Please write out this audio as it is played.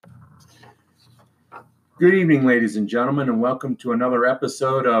Good evening, ladies and gentlemen, and welcome to another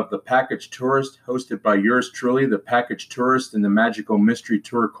episode of The Package Tourist, hosted by yours truly, the Package Tourist in the magical mystery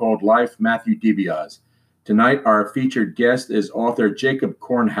tour called Life, Matthew DiBiase. Tonight, our featured guest is author Jacob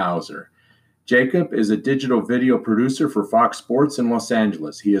Kornhauser. Jacob is a digital video producer for Fox Sports in Los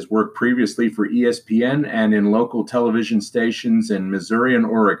Angeles. He has worked previously for ESPN and in local television stations in Missouri and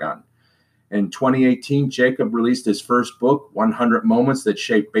Oregon. In 2018, Jacob released his first book, 100 Moments That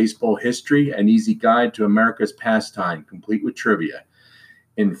Shaped Baseball History, an easy guide to America's pastime, complete with trivia.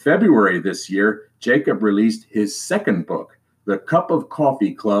 In February this year, Jacob released his second book, The Cup of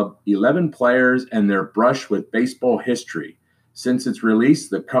Coffee Club, 11 Players and Their Brush with Baseball History. Since its release,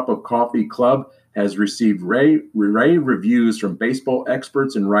 The Cup of Coffee Club has received rave reviews from baseball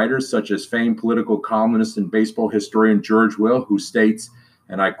experts and writers such as famed political columnist and baseball historian George Will, who states,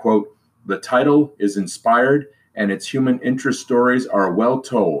 and I quote, "The title is inspired and its human interest stories are well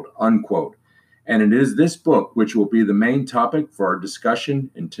told," unquote. And it is this book which will be the main topic for our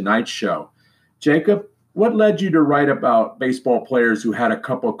discussion in tonight's show. Jacob, what led you to write about baseball players who had a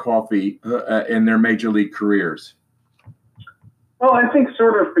cup of coffee in their major league careers? Well, I think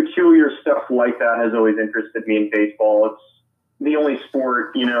sort of peculiar stuff like that has always interested me in baseball. It's the only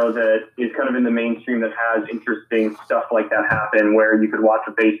sport, that is kind of in the mainstream that has interesting stuff like that happen, where you could watch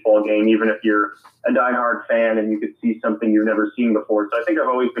a baseball game, even if you're a diehard fan, and you could see something you've never seen before. So I think I've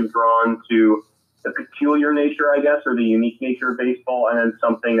always been drawn to the peculiar nature, I guess, or the unique nature of baseball, and then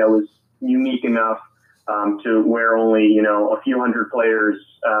something that was unique enough to where only, a few hundred players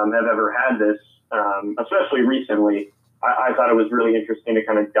have ever had this, especially recently. I thought it was really interesting to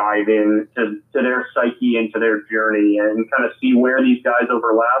kind of dive in to their psyche and to their journey and kind of see where these guys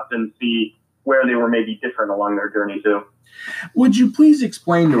overlapped and see where they were maybe different along their journey too. Would you please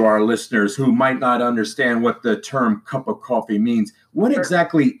explain to our listeners who might not understand what the term cup of coffee means? What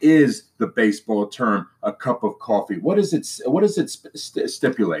exactly is the baseball term, a cup of coffee? What does it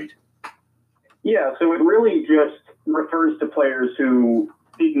stipulate? Yeah, so it really just refers to players who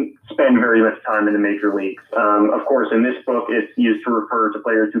didn't spend very much time in the major leagues. Of course, in this book, it's used to refer to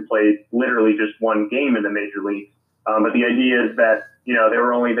players who played literally just one game in the major leagues. But the idea is that, they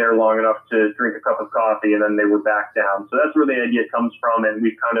were only there long enough to drink a cup of coffee and then they were back down. So that's where the idea comes from. And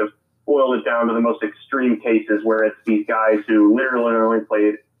we've kind of boiled it down to the most extreme cases where it's these guys who literally only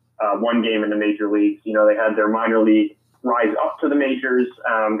played one game in the major leagues. They had their minor league rise up to the majors,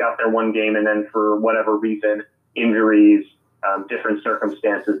 got their one game, and then for whatever reason, injuries, different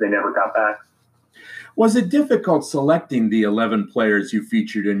circumstances, they never got back. Was it difficult selecting the 11 players you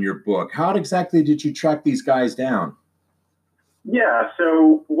featured in your book? How exactly did you track these guys down? Yeah,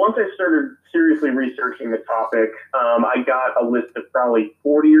 so once I started seriously researching the topic, I got a list of probably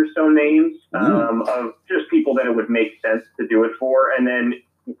 40 or so names of just people that it would make sense to do it for. And then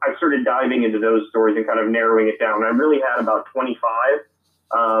I started diving into those stories and kind of narrowing it down. I really had about 25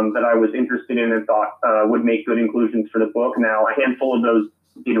 that I was interested in and thought would make good inclusions for the book. Now, a handful of those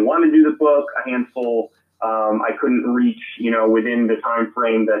didn't want to do the book. A handful I couldn't reach, within the time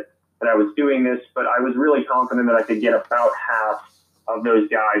frame that I was doing this. But I was really confident that I could get about half of those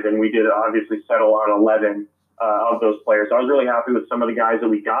guys, and we did obviously settle on 11 of those players. So I was really happy with some of the guys that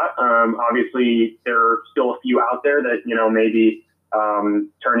we got. Obviously, there are still a few out there that maybe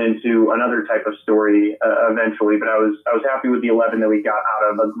turn into another type of story eventually. But I was happy with the 11 that we got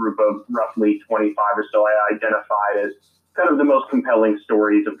out of a group of roughly 25 or so I identified as kind of the most compelling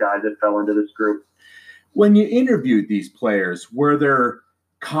stories of guys that fell into this group. When you interviewed these players, were there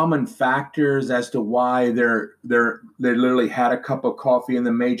common factors as to why they literally had a cup of coffee in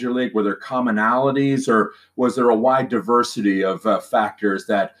the major league? Were there commonalities, or was there a wide diversity of factors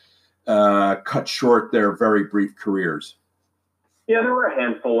that cut short their very brief careers? Yeah, there were a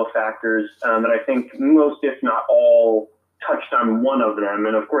handful of factors that I think most, if not all, touched on one of them.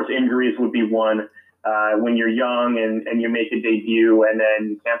 And of course, injuries would be one. When you're young and you make a debut and then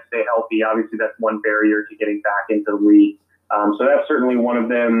you can't stay healthy, obviously that's one barrier to getting back into the league. So that's certainly one of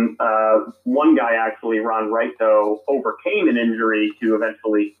them. One guy, actually, Ron Wright, though, overcame an injury to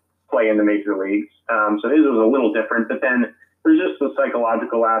eventually play in the major leagues. So his was a little different. But then there's just the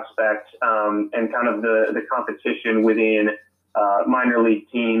psychological aspect and kind of the competition within minor league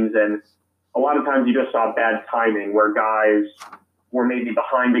teams. And a lot of times you just saw bad timing where guys were maybe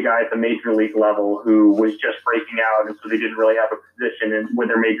behind a guy at the major league level who was just breaking out, and so they didn't really have a position with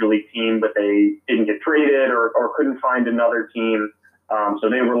their major league team, but they didn't get traded or couldn't find another team. So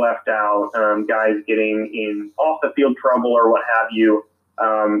they were left out, guys getting in off the field trouble or what have you.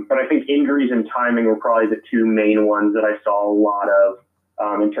 But I think injuries and timing were probably the two main ones that I saw a lot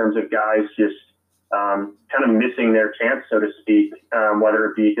of in terms of guys just kind of missing their chance, so to speak, whether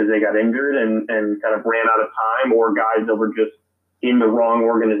it be because they got injured and kind of ran out of time, or guys that were just in the wrong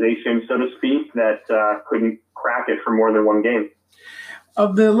organization, so to speak, that couldn't crack it for more than one game.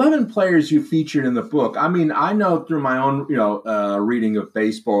 Of the 11 players you featured in the book, I mean, I know through my own, reading of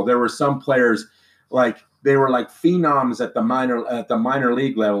baseball, there were some players they were like phenoms at the minor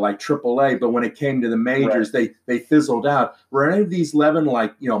league level, like AAA. But when it came to the majors, right, they fizzled out. Were any of these 11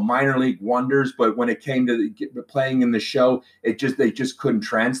 minor league wonders? But when it came to playing in the show, they just couldn't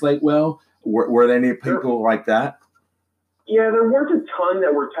translate well. Were there any people like that? Yeah, there weren't a ton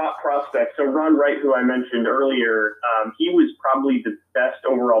that were top prospects. So Ron Wright, who I mentioned earlier, he was probably the best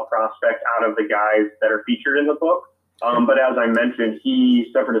overall prospect out of the guys that are featured in the book. But as I mentioned, he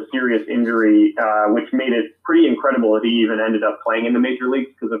suffered a serious injury, which made it pretty incredible that he even ended up playing in the major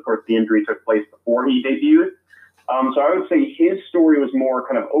leagues because, of course, the injury took place before he debuted. So I would say his story was more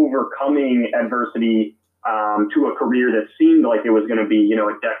kind of overcoming adversity to a career that seemed like it was going to be,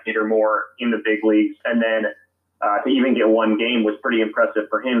 a decade or more in the big leagues. And then to even get one game was pretty impressive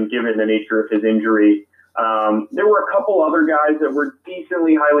for him, given the nature of his injury. There were a couple other guys that were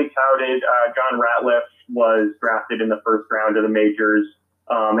decently highly touted. John Ratliff was drafted in the first round of the majors,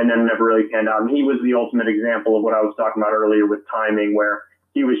 and then never really panned out. And he was the ultimate example of what I was talking about earlier with timing, where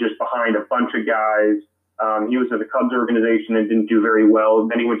he was just behind a bunch of guys. He was at the Cubs organization and didn't do very well.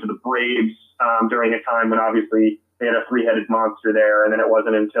 Then he went to the Braves during a time when obviously they had a three-headed monster there. And then it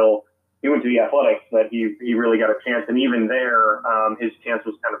wasn't until he went to the Athletics that he really got a chance. And even there, his chance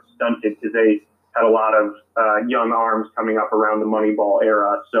was kind of stunted because they had a lot of young arms coming up around the Moneyball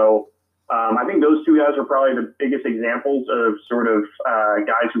era. So I think those two guys are probably the biggest examples of sort of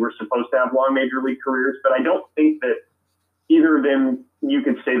guys who were supposed to have long major league careers. But I don't think that either of them, you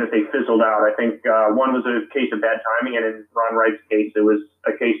could say that they fizzled out. I think one was a case of bad timing, and in Ron Wright's case, it was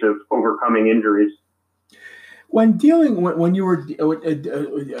a case of overcoming injuries. When you were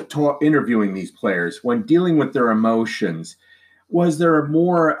interviewing these players, when dealing with their emotions, was there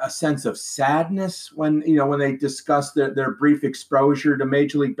a sense of sadness when they discussed their brief exposure to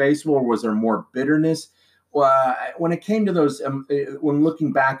Major League Baseball, or was there more bitterness? When it came to those, when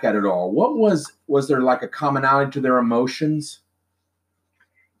looking back at it all, was there like a commonality to their emotions?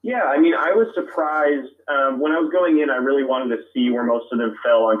 Yeah, I mean, I was surprised when I was going in. I really wanted to see where most of them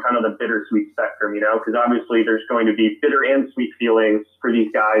fell on kind of the bittersweet spectrum, because obviously there's going to be bitter and sweet feelings for these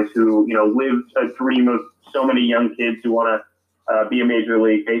guys who, lived a dream of so many young kids who want to be a Major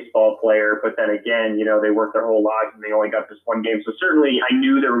League Baseball player. But then again, they worked their whole lives and they only got this one game. So certainly I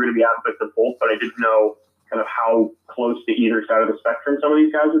knew there were going to be aspects of both, but I didn't know kind of how close to either side of the spectrum some of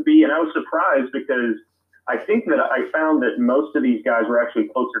these guys would be. And I was surprised because I think that I found that most of these guys were actually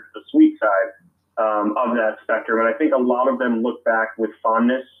closer to the sweet side of that spectrum. And I think a lot of them look back with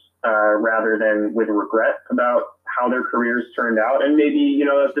fondness rather than with regret about how their careers turned out. And maybe,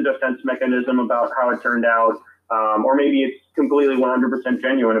 that's a defense mechanism about how it turned out. Or maybe it's completely 100%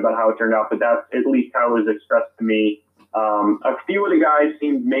 genuine about how it turned out, but that's at least how it was expressed to me. A few of the guys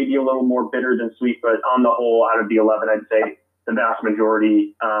seemed maybe a little more bitter than sweet, but on the whole, out of the 11, I'd say the vast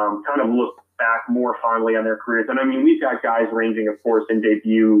majority kind of look back more fondly on their careers. And I mean, we've got guys ranging, of course, in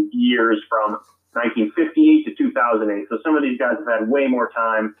debut years from 1958 to 2008. So some of these guys have had way more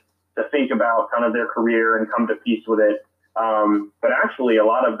time to think about kind of their career and come to peace with it. But actually, a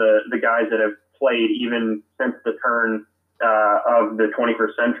lot of the guys that have played even since the turn of the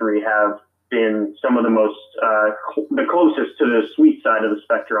 21st century have been some of the most, the closest to the sweet side of the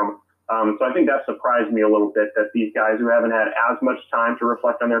spectrum. So I think that surprised me a little bit that these guys who haven't had as much time to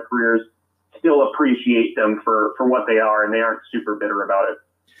reflect on their careers still appreciate them for what they are, and they aren't super bitter about it.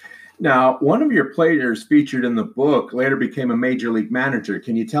 Now, one of your players featured in the book later became a major league manager.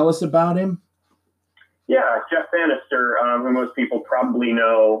 Can you tell us about him? Yeah, Jeff Bannister, who most people probably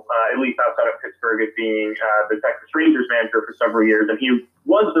know, at least outside of Pittsburgh, as being the Texas Rangers manager for several years. And he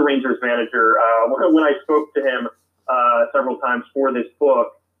was the Rangers manager when I spoke to him several times for this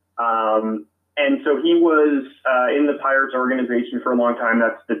book. And so he was in the Pirates organization for a long time.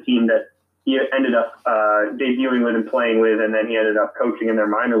 That's the team that he ended up debuting with and playing with, and then he ended up coaching in their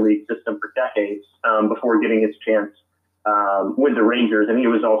minor league system for decades before getting his chance with the Rangers. And he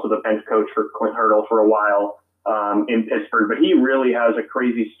was also the bench coach for Clint Hurdle for a while in Pittsburgh. But he really has a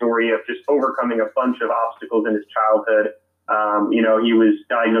crazy story of just overcoming a bunch of obstacles in his childhood. He was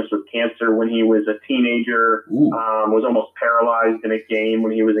diagnosed with cancer when he was a teenager, was almost paralyzed in a game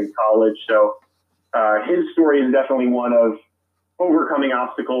when he was in college. So his story is definitely one of overcoming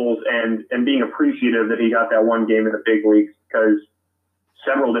obstacles and being appreciative that he got that one game in the big leagues, because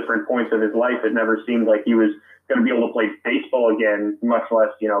several different points of his life, it never seemed like he was going to be able to play baseball again, much less,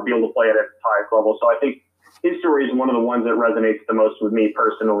 be able to play at its highest level. So I think his story is one of the ones that resonates the most with me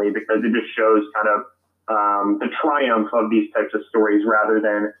personally, because it just shows kind of the triumph of these types of stories rather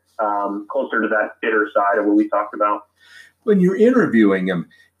than closer to that bitter side of what we talked about. When you're interviewing him,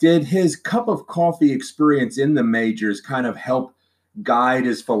 did his cup of coffee experience in the majors kind of help guide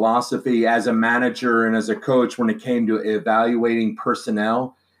his philosophy as a manager and as a coach when it came to evaluating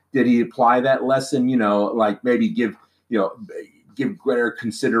personnel? Did he apply that lesson, like maybe give greater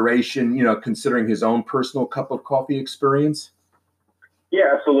consideration, considering his own personal cup of coffee experience?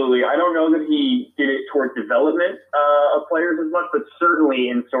 Yeah, absolutely. I don't know that he did it towards development of players as much, but certainly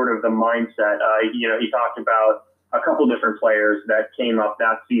in sort of the mindset. He talked about a couple different players that came up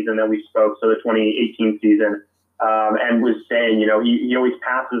that season that we spoke, so the 2018 season, and was saying, he always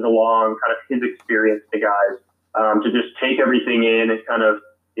passes along kind of his experience to guys to just take everything in and kind of,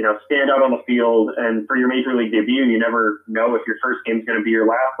 stand out on the field. And for your major league debut, you never know if your first game is going to be your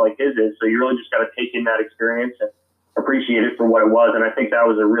last like his is. So you really just got to take in that experience and appreciate it for what it was. And I think that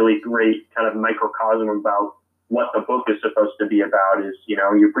was a really great kind of microcosm about what the book is supposed to be about is,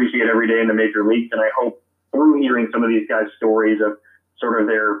 you appreciate every day in the major leagues. And I hope through hearing some of these guys' stories of sort of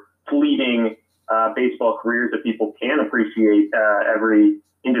their fleeting baseball careers that people can appreciate every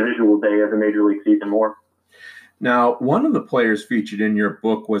individual day of the major league season more. Now, one of the players featured in your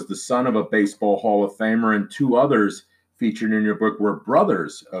book was the son of a Baseball Hall of Famer, and two others featured in your book were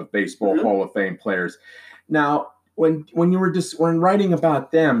brothers of Baseball Hall of Fame players. Now, when you were when writing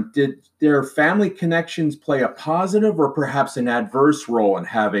about them, did their family connections play a positive or perhaps an adverse role in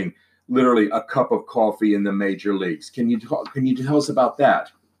having literally a cup of coffee in the major leagues? Can you tell us about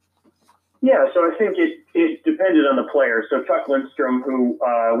that? Yeah, so I think it depended on the player. So Chuck Lindstrom, who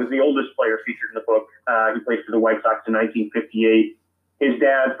was the oldest player featured in the book, he played for the White Sox in 1958. His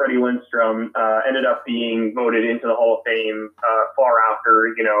dad, Freddie Lindstrom, ended up being voted into the Hall of Fame far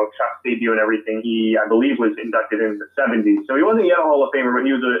after, Chuck's debut and everything. He, I believe, was inducted in the 70s. So he wasn't yet a Hall of Famer, but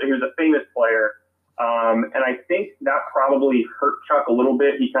he was a famous player. And I think that probably hurt Chuck a little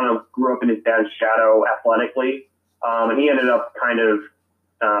bit. He kind of grew up in his dad's shadow athletically, and he ended up kind of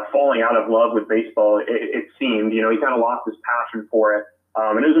falling out of love with baseball, it seemed. He kind of lost his passion for it.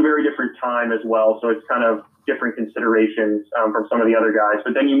 And it was a very different time as well, so it's kind of different considerations from some of the other guys.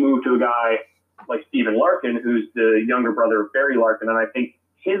 But then you move to a guy like Stephen Larkin, who's the younger brother of Barry Larkin, and I think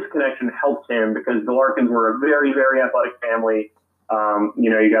his connection helped him because the Larkins were a very, very athletic family.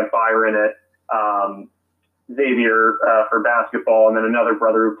 You got Byron at Xavier for basketball, and then another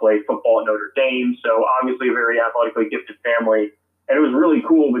brother who played football at Notre Dame. So obviously a very athletically gifted family. And it was really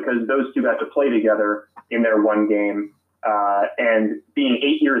cool because those two got to play together in their one game. And being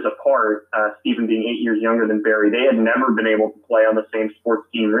 8 years apart, Stephen being 8 years younger than Barry, they had never been able to play on the same sports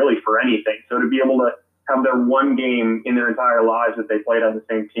team really for anything. So to be able to have their one game in their entire lives that they played on the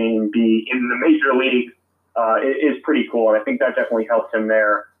same team be in the major leagues is pretty cool. And I think that definitely helped him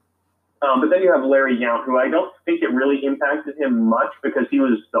there. But then you have Larry Yount, who I don't think it really impacted him much because he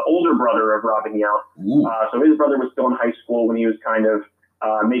was the older brother of Robin Yount. So his brother was still in high school when he was kind of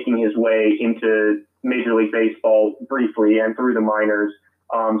making his way into Major League Baseball briefly and through the minors.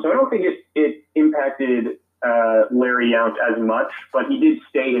 So I don't think it impacted Larry Yount as much, but he did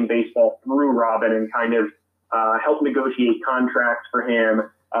stay in baseball through Robin and kind of helped negotiate contracts for him.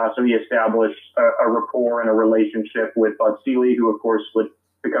 So he established a rapport and a relationship with Bud Selig, who, of course, would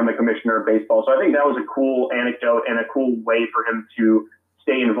become the commissioner of baseball. So I think that was a cool anecdote and a cool way for him to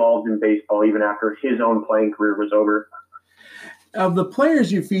stay involved in baseball even after his own playing career was over. Of the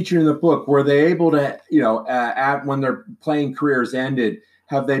players you feature in the book, were they able to, when their playing careers ended,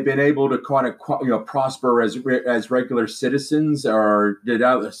 have they been able to kind of, prosper as regular citizens, or did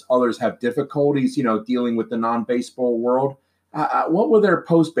others have difficulties, dealing with the non-baseball world? What were their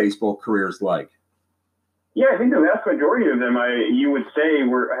post-baseball careers like? Yeah, I think the vast majority of them, you would say,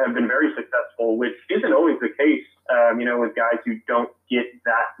 have been very successful, which isn't always the case, with guys who don't get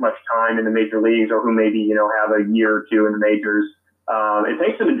that much time in the major leagues or who maybe, have a year or two in the majors. It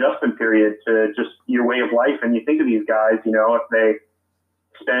takes an adjustment period to just your way of life. And you think of these guys, if they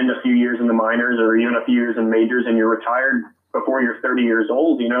spend a few years in the minors or even a few years in majors and you're retired before you're 30 years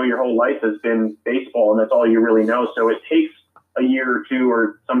old, your whole life has been baseball and that's all you really know. So it takes a year or two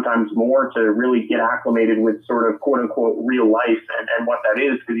or sometimes more to really get acclimated with sort of quote unquote real life and what that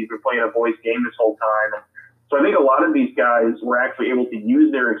is, because you've been playing a boys game this whole time. So I think a lot of these guys were actually able to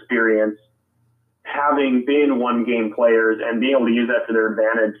use their experience having been one game players and being able to use that to their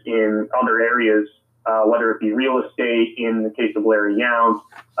advantage in other areas, whether it be real estate in the case of Larry Yount,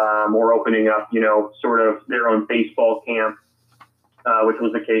 or opening up, sort of their own baseball camp, which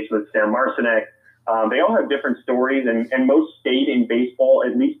was the case with Sam Marcinek. They all have different stories, and most stayed in baseball,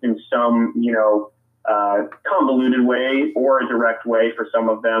 at least in some, convoluted way or a direct way for some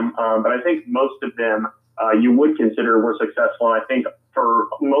of them. But I think most of them you would consider were successful. And I think for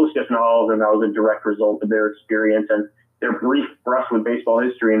most, if not all of them, that was a direct result of their experience and their brief brush with baseball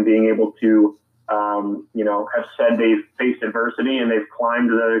history and being able to, have said they've faced adversity and they've climbed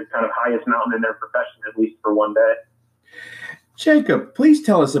the kind of highest mountain in their profession, at least for one day. Jacob, please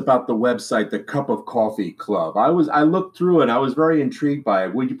tell us about the website, the Cup of Coffee Club. I looked through it. I was very intrigued by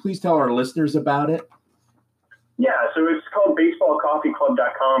it. Would you please tell our listeners about it? Yeah, so it's called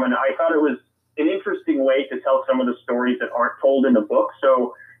baseballcoffeeclub.com, and I thought it was an interesting way to tell some of the stories that aren't told in the book.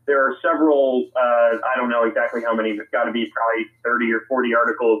 So there are several, I don't know exactly how many, it's got to be probably 30 or 40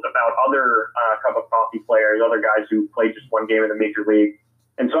 articles about other Cup of Coffee players, other guys who played just one game in the major league.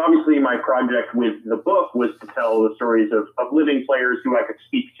 And so obviously my project with the book was to tell the stories of living players who I could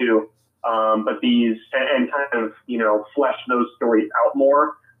speak to, but these, and kind of, flesh those stories out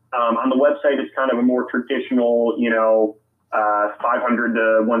more. On the website, it's kind of a more traditional, 500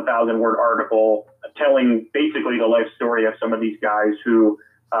 to 1,000 word article telling basically the life story of some of these guys who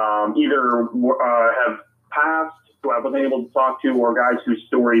either have passed, who I wasn't able to talk to, or guys whose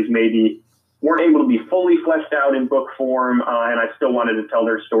stories maybe weren't able to be fully fleshed out in book form, and I still wanted to tell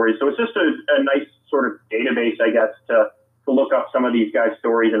their stories. So it's just a nice sort of database, I guess, to look up some of these guys'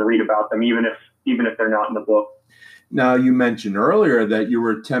 stories and read about them, even if they're not in the book. Now, you mentioned earlier that you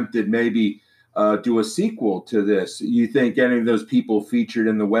were tempted maybe do a sequel to this. You think any of those people featured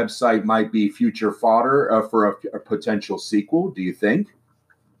in the website might be future fodder for a potential sequel? Do you think?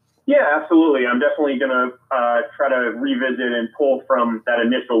 Yeah, absolutely. I'm definitely going to try to revisit and pull from that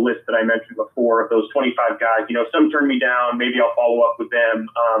initial list that I mentioned before of those 25 guys. Some turned me down. Maybe I'll follow up with them,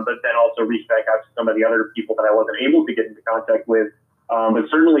 but then also reach back out to some of the other people that I wasn't able to get into contact with. But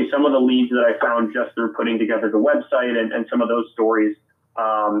certainly some of the leads that I found just through putting together the website and some of those stories,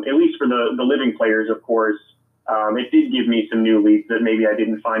 at least for the living players, of course, it did give me some new leads that maybe I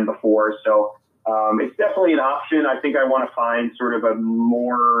didn't find before. So it's definitely an option. I think I want to find sort of a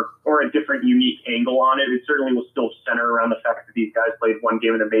more or a different, unique angle on it. It certainly will still center around the fact that these guys played one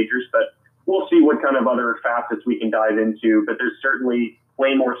game in the majors, but we'll see what kind of other facets we can dive into. But there's certainly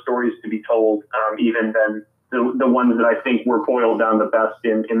way more stories to be told, even than the ones that I think were boiled down the best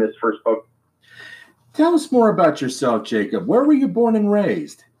in this first book. Tell us more about yourself, Jacob. Where were you born and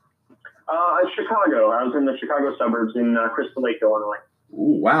raised? Chicago. I was in the Chicago suburbs in Crystal Lake, Illinois.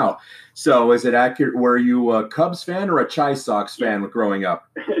 Ooh, wow. So is it accurate? Were you a Cubs fan or a Chi Sox fan growing up?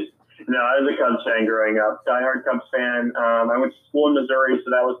 No, I was a Cubs fan growing up. Diehard Cubs fan. I went to school in Missouri, so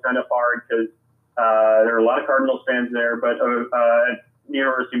that was kind of hard because there were a lot of Cardinals fans there. But at the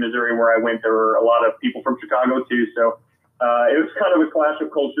University of Missouri, where I went, there were a lot of people from Chicago too. So it was kind of a clash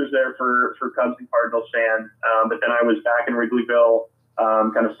of cultures there for Cubs and Cardinals fans. But then I was back in Wrigleyville,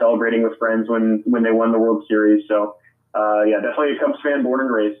 kind of celebrating with friends when they won the World Series. So yeah, definitely a Cubs fan, born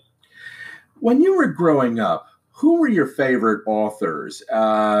and raised. When you were growing up, who were your favorite authors?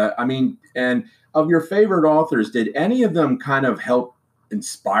 And of your favorite authors, did any of them kind of help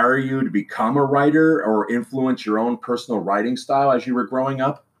inspire you to become a writer or influence your own personal writing style as you were growing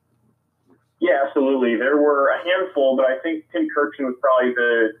up? Yeah, absolutely. There were a handful, but I think Tim Kirchin was probably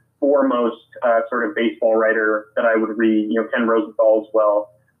the foremost sort of baseball writer that I would read, Ken Rosenthal as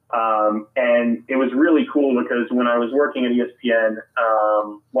well. And it was really cool because when I was working at ESPN,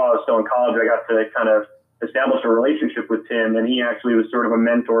 while I was still in college, I got to kind of establish a relationship with Tim, and he actually was sort of a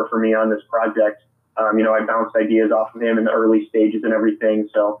mentor for me on this project. I bounced ideas off of him in the early stages and everything.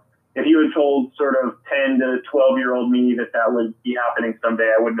 So if you had told sort of 10 to 12-year-old me that would be happening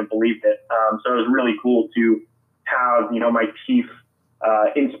someday, I wouldn't have believed it. So it was really cool to have, my chief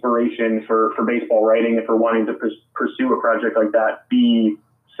inspiration for baseball writing and for wanting to pursue a project like that be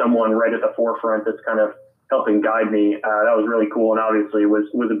someone right at the forefront that's kind of helping guide me. That was really cool, and obviously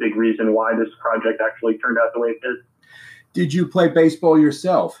was a big reason why this project actually turned out the way it did. Did you play baseball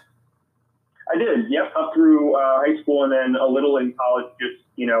yourself? I did, yep, up through high school and then a little in college, just,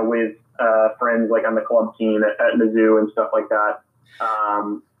 with friends like on the club team at Mizzou and stuff like that.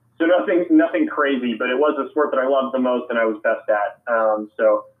 So nothing crazy, but it was a sport that I loved the most and I was best at.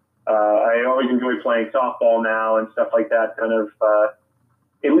 So I always enjoy playing softball now and stuff like that, kind of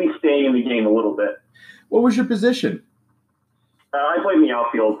at least staying in the game a little bit. What was your position? I played in the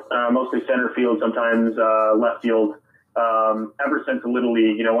outfield, mostly center field, sometimes left field. Ever since Little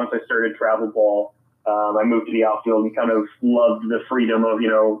League, once I started travel ball, I moved to the outfield and kind of loved the freedom of,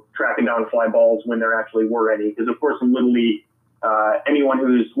 tracking down fly balls when there actually were any. Because, of course, in Little League, anyone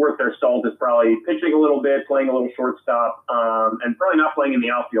who's worth their salt is probably pitching a little bit, playing a little shortstop, and probably not playing in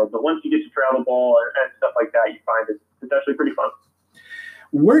the outfield. But once you get to travel ball and stuff like that, you find it's actually pretty fun.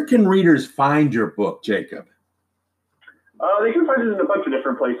 Where can readers find your book, Jacob? They can find it in a bunch of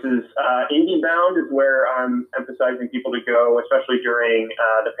different places. IndieBound is where I'm emphasizing people to go, especially during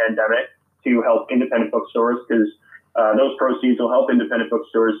the pandemic, to help independent bookstores, because those proceeds will help independent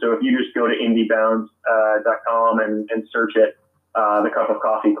bookstores. So if you just go to indiebound.com and search it, the Cup of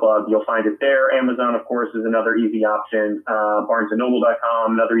Coffee Club, you'll find it there. Amazon, of course, is another easy option.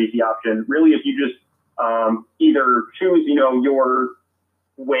 BarnesandNoble.com, another easy option. Really, if you just either choose, your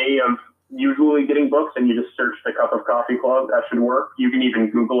way of usually getting books and you just search the Cup of Coffee Club, that should work. You can even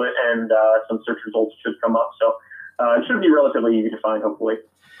Google it and some search results should come up. So it should be relatively easy to find, hopefully.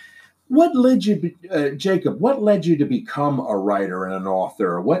 What led you, Jacob, what led you to become a writer and an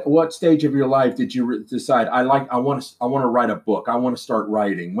author? What stage of your life did you decide, I want to write a book, I want to start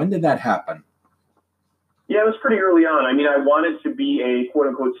writing? When did that happen? Yeah, it was pretty early on. I mean, I wanted to be a quote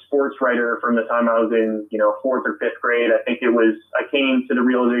unquote sports writer from the time I was in, 4th or 5th grade. I think I came to the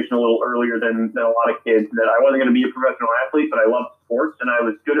realization a little earlier than a lot of kids that I wasn't going to be a professional athlete, but I loved sports and I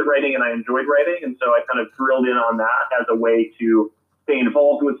was good at writing and I enjoyed writing. And so I kind of drilled in on that as a way to stay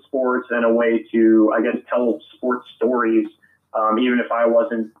involved with sports and a way to, I guess, tell sports stories, even if I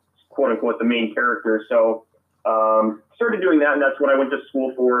wasn't quote unquote the main character. So started doing that, and that's what I went to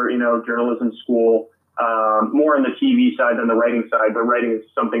school for, journalism school. More on the TV side than the writing side, but writing is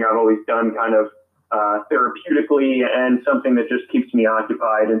something I've always done kind of therapeutically and something that just keeps me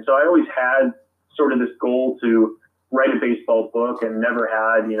occupied. And so I always had sort of this goal to write a baseball book and never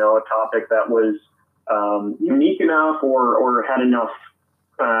had, a topic that was unique enough or had enough,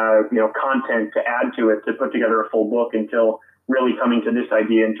 content to add to it to put together a full book until really coming to this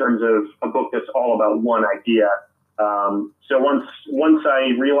idea in terms of a book that's all about one idea. So once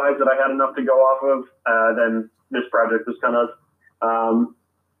I realized that I had enough to go off of, then this project was kind of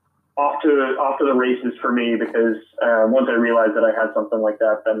off to the races for me, because once I realized that I had something like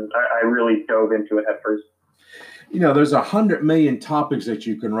that, then I really dove into it at first. There's 100 million topics that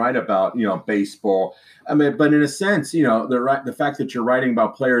you can write about, baseball. I mean, but in a sense, the fact that you're writing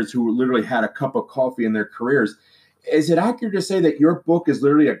about players who literally had a cup of coffee in their careers, is it accurate to say that your book is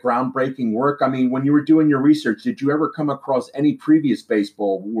literally a groundbreaking work? I mean, when you were doing your research, did you ever come across any previous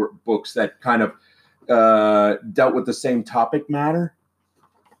baseball books that kind of dealt with the same topic matter?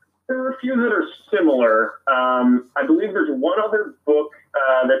 There are a few that are similar. I believe there's one other book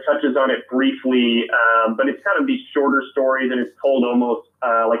that touches on it briefly, but it's kind of these shorter stories, and it's told almost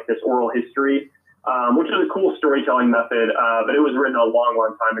like this oral history, which is a cool storytelling method, but it was written a long,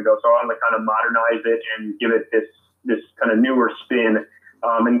 long time ago. So I want to kind of modernize it and give it this kind of newer spin,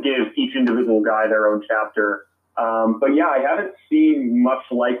 and give each individual guy their own chapter. But yeah, I haven't seen much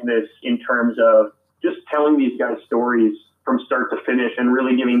like this in terms of just telling these guys stories from start to finish and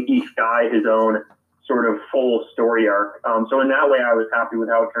really giving each guy his own sort of full story arc. So in that way, I was happy with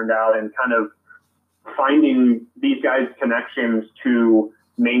how it turned out, and kind of finding these guys' connections to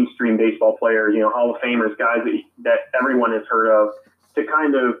mainstream baseball players, Hall of Famers, guys that everyone has heard of, to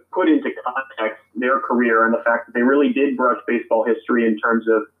kind of put into context their career and the fact that they really did brush baseball history in terms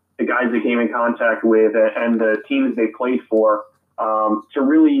of the guys they came in contact with and the teams they played for, to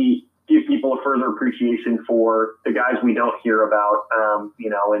really give people a further appreciation for the guys we don't hear about,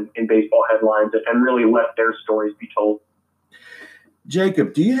 in baseball headlines, and really let their stories be told.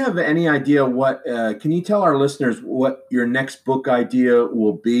 Jacob, do you have any idea can you tell our listeners what your next book idea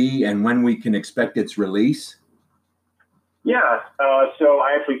will be and when we can expect its release? Yeah, so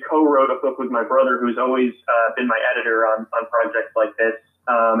I actually co-wrote a book with my brother, who's always been my editor on projects like this.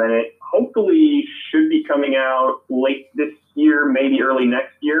 And it hopefully should be coming out late this year, maybe early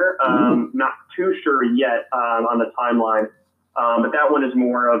next year. Not too sure yet on the timeline. But that one is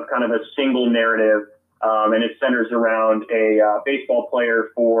more of kind of a single narrative, and it centers around a baseball player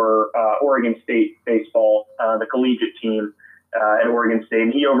for Oregon State baseball, the collegiate team at Oregon State.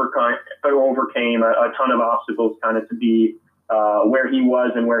 And he overcame a ton of obstacles kind of to be where he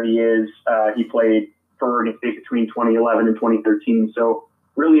was and where he is. He played for Oregon State between 2011 and 2013. So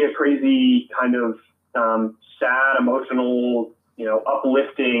really a crazy kind of sad, emotional,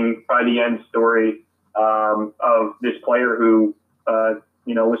 uplifting by the end story of this player who,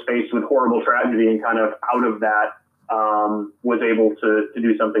 was faced with horrible tragedy and kind of out of that was able to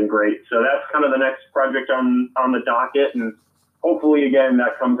do something great. So that's kind of the next project on the docket. And hopefully, again,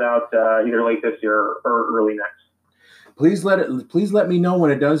 that comes out either late this year or early next. Please let me know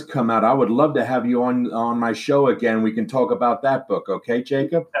when it does come out. I would love to have you on my show again. We can talk about that book. Okay,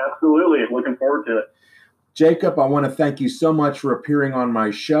 Jacob? Absolutely. Looking forward to it. Jacob, I want to thank you so much for appearing on my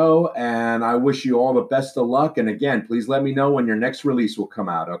show, and I wish you all the best of luck. And again, please let me know when your next release will come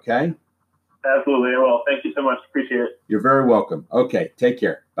out, okay? Absolutely, I will. Thank you so much. Appreciate it. You're very welcome. Okay, take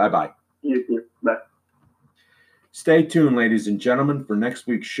care. Bye-bye. You too. Bye. Stay tuned, ladies and gentlemen, for next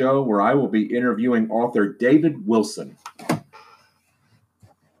week's show where I will be interviewing author David Wilson.